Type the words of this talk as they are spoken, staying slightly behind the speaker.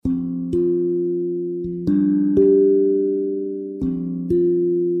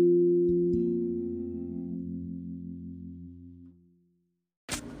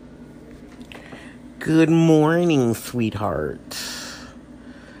Good morning, sweetheart.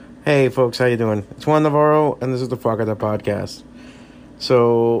 Hey, folks, how you doing? It's Juan Navarro, and this is the Fuck That Podcast.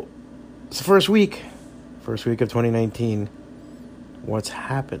 So, it's the first week of 2019. What's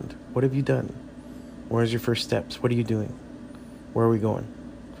happened? What have you done? Where's your first steps? What are you doing? Where are we going?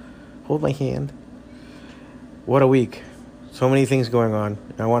 Hold my hand. What a week. So many things going on.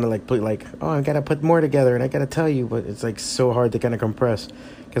 I want to put I got to put more together, and I got to tell you, but it's so hard to kind of compress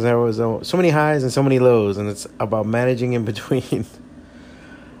because there was so many highs and so many lows, and it's about managing in between.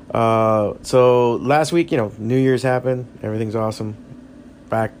 So last week, New Year's happened. Everything's awesome.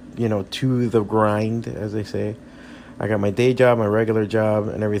 Back, to the grind, as they say. I got my day job, my regular job,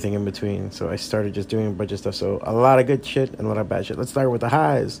 and everything in between. So I started just doing a bunch of stuff. So a lot of good shit and a lot of bad shit. Let's start with the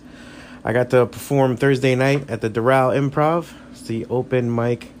highs. I got to perform Thursday night at the Doral Improv. It's the opening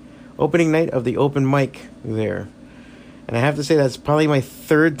night of the open mic there. And I have to say that's probably my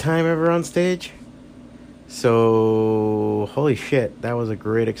third time ever on stage. So, holy shit, that was a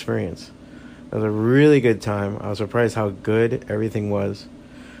great experience. It was a really good time. I was surprised how good everything was.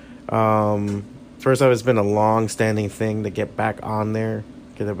 First off, it's been a long-standing thing to get back on there,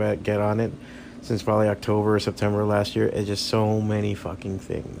 get on it, since probably October or September last year. It's just so many fucking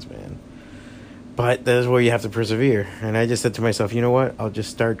things, man. But that is where you have to persevere. And I just said to myself, you know what? I'll just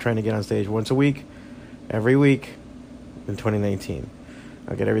start trying to get on stage once a week, every week in 2019.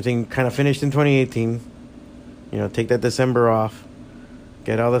 I'll get everything kind of finished in 2018. Take that December off,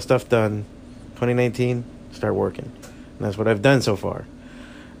 get all the stuff done. 2019, start working. And that's what I've done so far.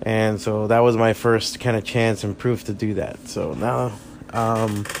 And so that was my first kind of chance and proof to do that. So now,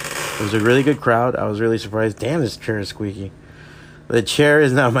 it was a really good crowd. I was really surprised. Damn, this chair is squeaky. The chair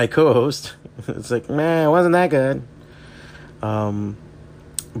is now my co-host. It's man, it wasn't that good.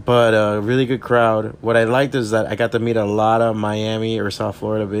 But a really good crowd. What I liked is that I got to meet a lot of Miami or South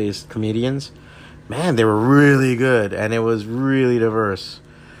Florida-based comedians. Man, they were really good, and it was really diverse.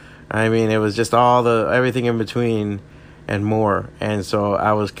 I mean, it was just everything in between and more. And so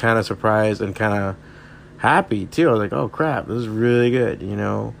I was kind of surprised and kind of happy, too. I was like, oh, crap, this is really good,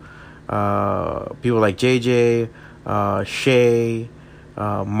 People like JJ, Shay,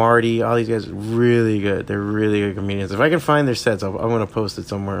 Marty, all these guys, really good. They're really good comedians. If I can find their sets, I'm going to post it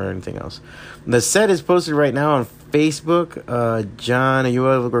somewhere or anything else. The set is posted right now on Facebook. John, you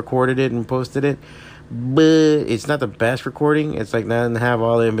have recorded it and posted it, but it's not the best recording. It's doesn't have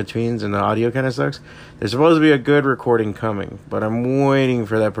all the in-betweens, and the audio kind of sucks. There's supposed to be a good recording coming, but I'm waiting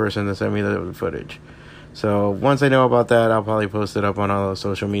for that person to send me the footage. So once I know about that, I'll probably post it up on all the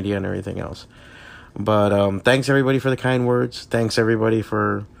social media and everything else. But thanks everybody for the kind words. Thanks everybody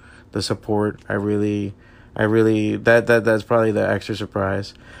for the support. I really that's probably the extra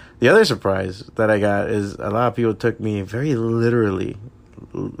surprise. The other surprise that I got is a lot of people took me very literally,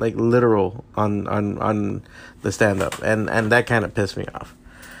 literal on the stand up, and that kind of pissed me off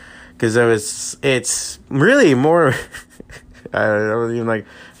because it's really more. I was even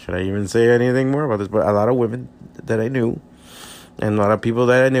should I even say anything more about this? But a lot of women that I knew. And a lot of people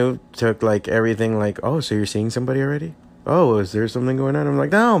that I knew took everything oh, so you're seeing somebody already? Oh, is there something going on? I'm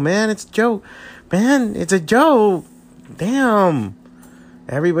like, no, man, it's a joke. Man, it's a joke. Damn.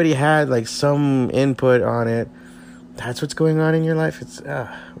 Everybody had some input on it. That's what's going on in your life. It's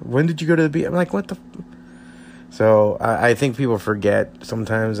when did you go to the beach? I'm like, what the? So I think people forget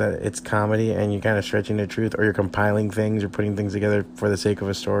sometimes that it's comedy and you're kind of stretching the truth, or you're compiling things or putting things together for the sake of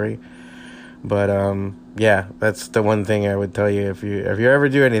a story. But yeah, that's the one thing I would tell you. If you ever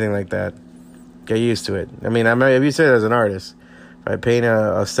do anything like that, get used to it. I mean, if you say it as an artist, if I paint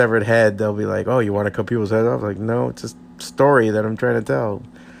a severed head, they'll be like, oh, you want to cut people's heads off? No, it's a story that I'm trying to tell.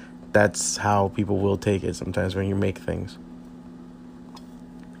 That's how people will take it sometimes when you make things.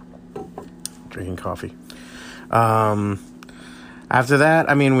 Drinking coffee. After that,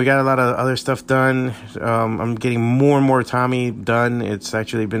 I mean, we got a lot of other stuff done. I'm getting more and more Tommy done. It's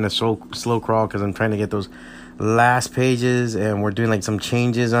actually been a slow crawl because I'm trying to get those last pages, and we're doing some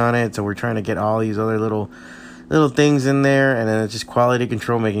changes on it. So we're trying to get all these other little things in there, and then it's just quality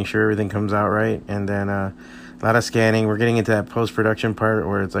control, making sure everything comes out right. And then a lot of scanning. We're getting into that post-production part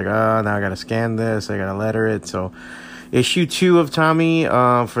where it's now I got to scan this, I got to letter it. So issue 2 of Tommy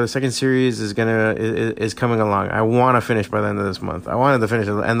for the second series is coming along. I want to finish by the end of this month. I wanted to finish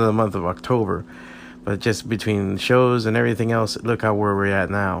at the end of the month of October, but just between shows and everything else, look where we're at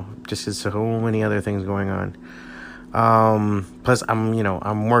now. Just so many other things going on. Plus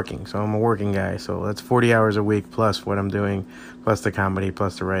I'm working, so I'm a working guy. So that's 40 hours a week plus what I'm doing, plus the comedy,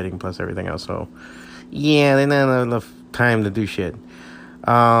 plus the writing, plus everything else. So yeah, they don't have enough time to do shit.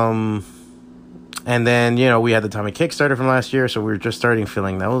 And then, we had the Tommy Kickstarter from last year, so we were just starting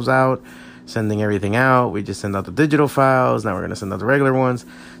filling those out. sending everything out. We just send out the digital files. Now we're going to send out the regular ones.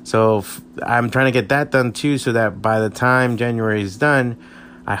 So I'm trying to get that done too, so that by the time January is done,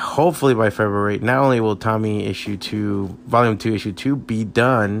 hopefully by February, not only will Tommy Volume 2, Issue 2 be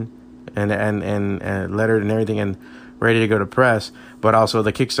done and lettered and everything and ready to go to press, but also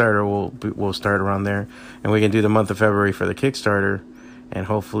the Kickstarter will start around there, and we can do the month of February for the Kickstarter, and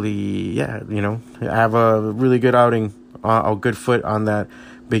hopefully, have a really good outing, a good foot on that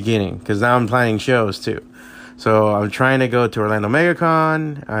beginning, because now I'm planning shows too. So I'm trying to go to Orlando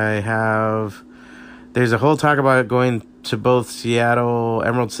MegaCon. There's a whole talk about going to both Seattle,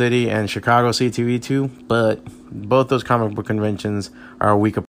 Emerald City, and Chicago C2E2, but both those comic book conventions are a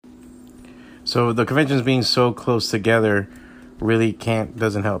week apart. So the conventions being so close together really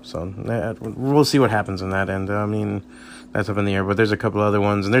doesn't help. So we'll see what happens on that end. I mean, that's up in the air, but there's a couple other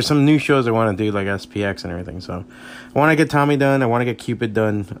ones, and there's some new shows I want to do, like SPX and everything. So I want to get Tommy done. I want to get Cupid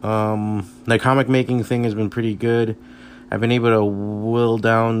done. The comic making thing has been pretty good. I've been able to whittle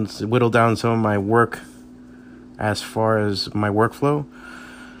down some of my work as far as my workflow,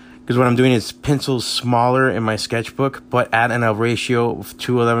 because what I'm doing is pencils smaller in my sketchbook, but at a ratio of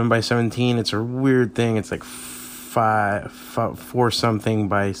 211:17. It's a weird thing. It's like 4 something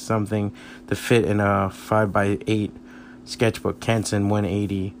by something to fit in a 5x8 sketchbook. Canson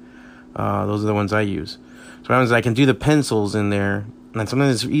 180. Those are the ones I use. So what happens is I can do the pencils in there, and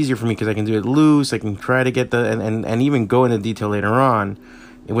sometimes it's easier for me because I can do it loose. I can try to get and even go into detail later on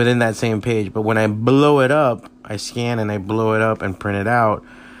within that same page. But when I blow it up, I scan and I blow it up and print it out,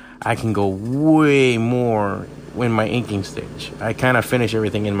 I can go way more in my inking stage. I kind of finish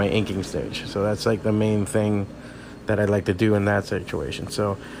everything in my inking stage. So that's like the main thing that I like to do in that situation.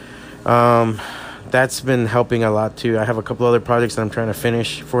 So that's been helping a lot too. I have a couple other projects that I'm trying to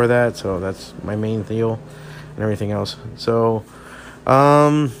finish for that. So that's my main deal and everything else. So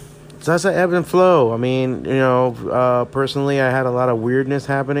that's an ebb and flow. I mean, personally, I had a lot of weirdness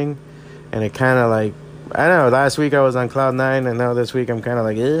happening, and it kind of like, I don't know, last week I was on cloud 9, and now this week I'm kind of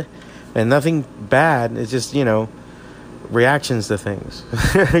like, and nothing bad. It's just, reactions to things.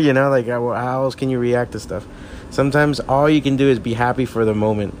 Like how else can you react to stuff? Sometimes all you can do is be happy for the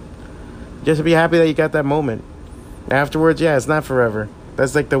moment. Just be happy that you got that moment. Afterwards, yeah, it's not forever.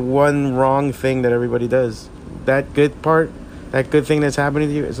 That's like the one wrong thing that everybody does. That good part, that good thing that's happening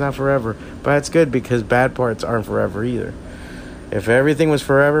to you, it's not forever. But it's good, because bad parts aren't forever either. If everything was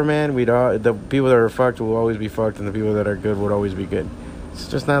forever, man, the people that are fucked will always be fucked, and the people that are good would always be good. It's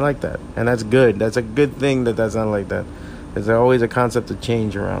just not like that. And that's good. That's a good thing that's not like that. There's always a concept of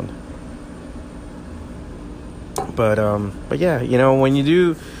change around. But yeah,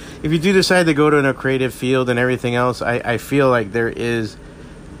 if you do decide to go to a creative field and everything else, I feel like there is,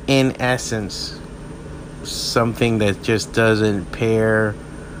 in essence, something that just doesn't pair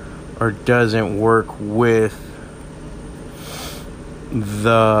or doesn't work with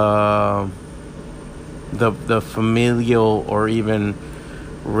the familial or even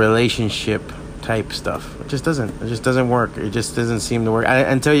relationship type stuff. It just doesn't work. It just doesn't seem to work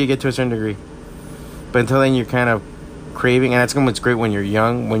until you get to a certain degree. But until then, you're kind of craving, and that's what's great when you're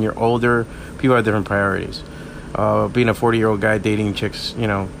young. When you're older, people have different priorities. Being a 40-year-old guy dating chicks,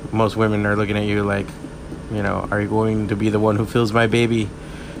 most women are looking at you like, are you going to be the one who fills me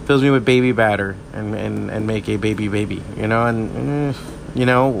with baby batter and make a baby,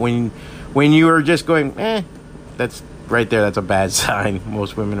 when you are just going, that's right there, that's a bad sign.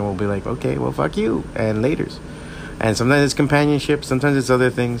 Most women will be like, okay, well, fuck you, and laters. And sometimes it's companionship, sometimes it's other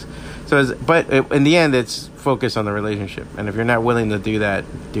things. But in the end, it's focused on the relationship. And if you're not willing to do that,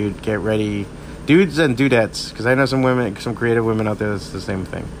 dude, get ready. Dudes and dudettes, because I know some creative women out there that's the same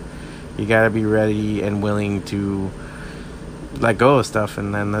thing. You gotta be ready and willing to let go of stuff,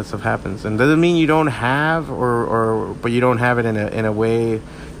 and then that stuff happens. And doesn't mean you don't have, but you don't have it in a way. You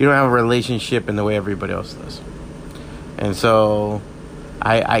don't have a relationship in the way everybody else does. And so,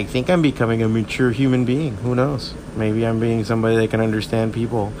 I think I'm becoming a mature human being. Who knows? Maybe I'm being somebody that can understand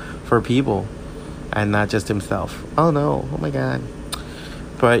people for people, and not just himself. Oh no! Oh my God!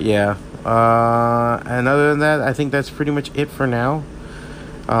 But yeah. And other than that, I think that's pretty much it for now.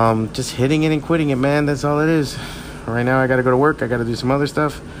 Just hitting it and quitting it, man. That's all it is. Right now, I gotta go to work. I gotta do some other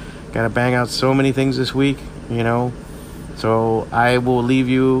stuff. Gotta bang out so many things this week, So I will leave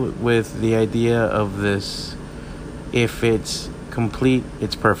you with the idea of this. If it's complete,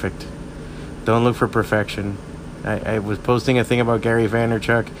 it's perfect. Don't look for perfection. I was posting a thing about Gary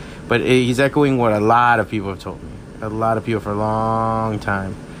Vaynerchuk, but he's echoing what a lot of people have told me. A lot of people for a long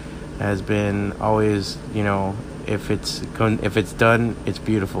time has been always, if it's done, it's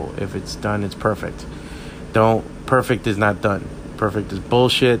beautiful. If it's done, it's perfect. Perfect is not done. Perfect is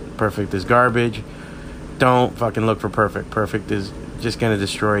bullshit. Perfect is garbage. Don't fucking look for perfect. Perfect is just going to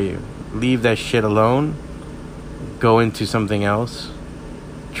destroy you. Leave that shit alone. Go into something else.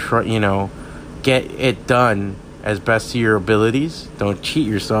 Get it done as best to your abilities. Don't cheat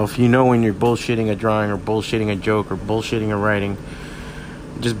yourself. When you're bullshitting a drawing or bullshitting a joke or bullshitting a writing,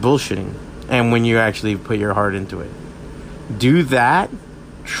 just bullshitting. And when you actually put your heart into it, do that.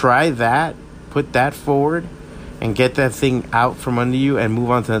 Try that. Put that forward and get that thing out from under you and move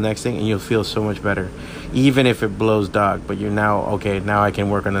on to the next thing, and you'll feel so much better, even if it blows dog. But you're now okay. Now I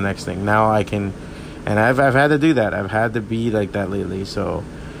can work on the next thing. Now I can, and I've had to do that. I've had to be like that lately. So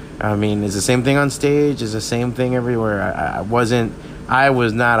I mean, it's the same thing on stage. It's the same thing everywhere. I was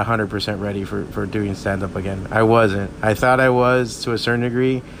not 100% ready for doing stand-up again. I wasn't. I thought I was to a certain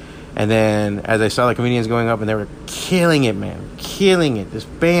degree. And then as I saw the comedians going up and they were killing it, man. Killing it.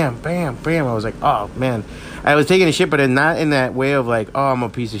 Just bam, bam, bam. I was like, oh, man. I was taking a shit, but not in that way of like, oh, I'm a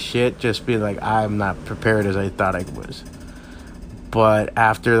piece of shit. Just being like, I'm not prepared as I thought I was. But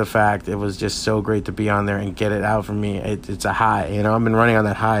after the fact, it was just so great to be on there and get it out from me. It's a high, I've been running on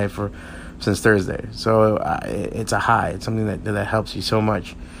that high since Thursday. So it's a high. It's something that helps you so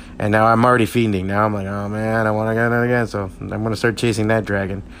much. And now I'm already fiending. Now I'm like, oh man, I want to get it again. So I'm going to start chasing that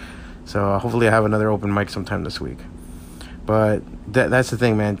dragon. So hopefully I have another open mic sometime this week. But that's the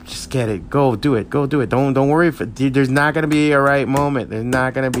thing, man. Just get it. Go do it. Go do it. Don't worry. There's not going to be a right moment. There's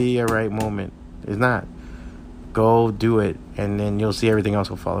not going to be a right moment. There's not. Go do it, and then you'll see everything else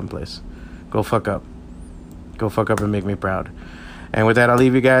will fall in place. Go fuck up. Go fuck up and make me proud. And with that, I'll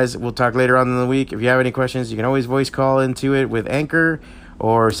leave you guys. We'll talk later on in the week. If you have any questions, you can always voice call into it with Anchor,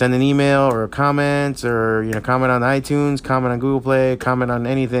 or send an email or comments, or comment on iTunes, comment on Google Play, comment on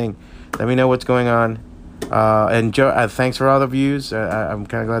anything. Let me know what's going on. And Joe, thanks for all the views. I'm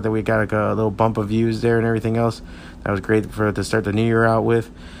kind of glad that we got a little bump of views there and everything else. That was great to start the new year out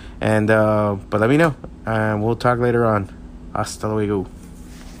with. And but let me know, and we'll talk later on. Hasta luego.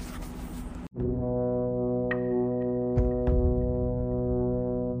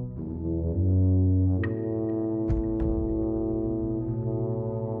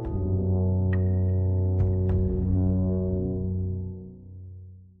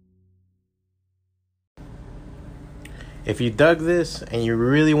 If you dug this and you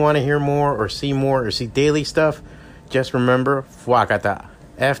really want to hear more or see daily stuff, just remember Fwacata.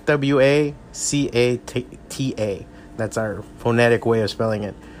 Fwacata. That's our phonetic way of spelling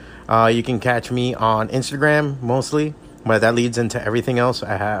it. You can catch me on Instagram mostly, but that leads into everything else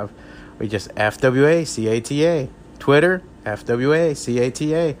we just FWACATA. Twitter,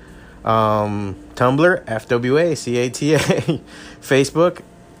 FWACATA. Tumblr, FWACATA. Facebook,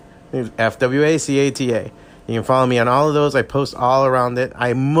 FWACATA. You can follow me on all of those. I post all around it.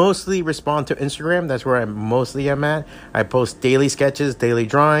 I mostly respond to Instagram. That's where I mostly am at. I post daily sketches, daily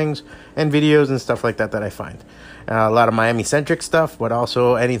drawings, and videos and stuff like that I find. A lot of Miami-centric stuff, but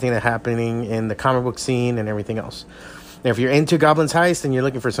also anything that's happening in the comic book scene and everything else. Now, if you're into Goblin's Heist and you're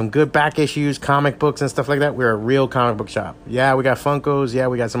looking for some good back issues, comic books and stuff like that, we're a real comic book shop. Yeah, we got Funkos. Yeah,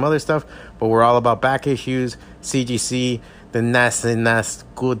 we got some other stuff, but we're all about back issues, CGC, the nasty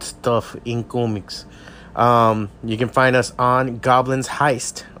good stuff in comics. You can find us on Goblin's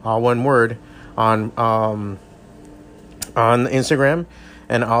Heist, all one word, on Instagram,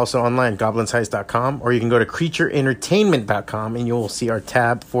 and also online, goblinsheist.com, or you can go to creatureentertainment.com and you'll see our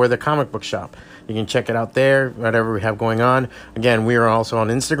tab for the comic book shop. You can check it out there, whatever we have going on. Again, we are also on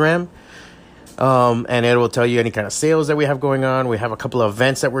Instagram. And it will tell you any kind of sales that we have going on. We have a couple of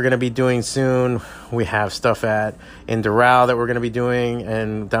events that we're going to be doing soon. We have stuff in Doral that we're going to be doing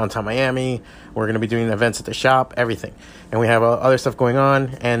in downtown Miami. We're going to be doing events at the shop, everything. And we have other stuff going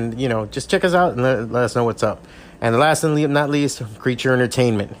on. And, just check us out and let us know what's up. And last and not least, Creature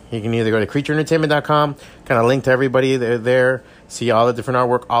Entertainment. You can either go to creatureentertainment.com, kind of link to everybody there, see all the different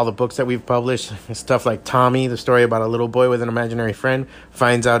artwork, all the books that we've published, stuff like Tommy, the story about a little boy with an imaginary friend,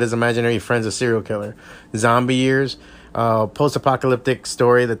 finds out his imaginary friend's a serial killer. Zombie Years, post-apocalyptic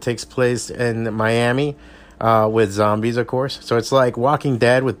story that takes place in Miami with zombies, of course. So it's like Walking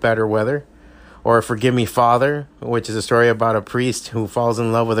Dead with better weather. Or Forgive Me Father, which is a story about a priest who falls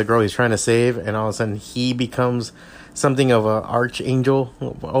in love with a girl he's trying to save, and all of a sudden he becomes something of an archangel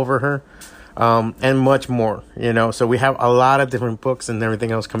over her, and much more, So we have a lot of different books and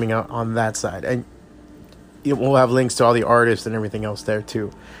everything else coming out on that side. And we'll have links to all the artists and everything else there too.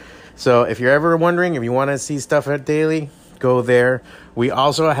 So if you're ever wondering, if you want to see stuff at Daily, go there. We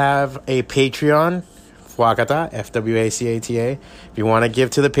also have a Patreon, Fwacata, Fwacata. If you want to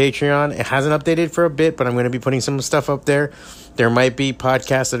give to the Patreon, it hasn't updated for a bit, but I'm going to be putting some stuff up there. There might be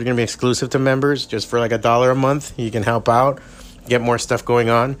podcasts that are going to be exclusive to members, just for like $1 a month. You can help out. get more stuff going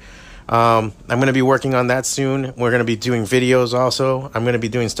on. I'm going to be working on that soon. We're going to be doing videos also. I'm going to be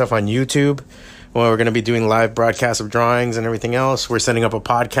doing stuff on YouTube. Well, we're going to be doing live broadcasts of drawings and everything else. We're setting up a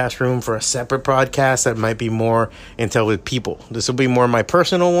podcast room for a separate podcast that might be more into with people. This will be more my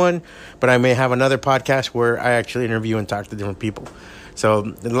personal one, but I may have another podcast where I actually interview and talk to different people.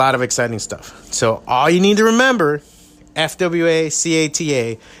 So a lot of exciting stuff. So all you need to remember,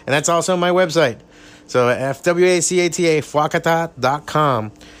 FWACATA, and that's also my website. So FWACATA,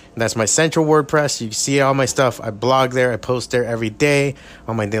 fwacata.com. And that's my central WordPress. You can see all my stuff. I blog there. I post there every day.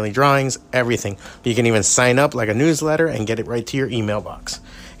 All my daily drawings, everything. You can even sign up like a newsletter and get it right to your email box.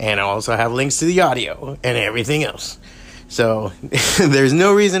 And I also have links to the audio and everything else. So there's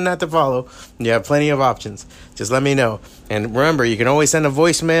no reason not to follow. You have plenty of options. Just let me know. And remember, you can always send a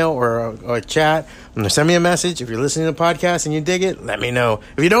voicemail or a chat. Send me a message. If you're listening to the podcast and you dig it, let me know.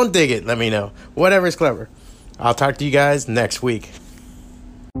 If you don't dig it, let me know. Whatever's clever. I'll talk to you guys next week.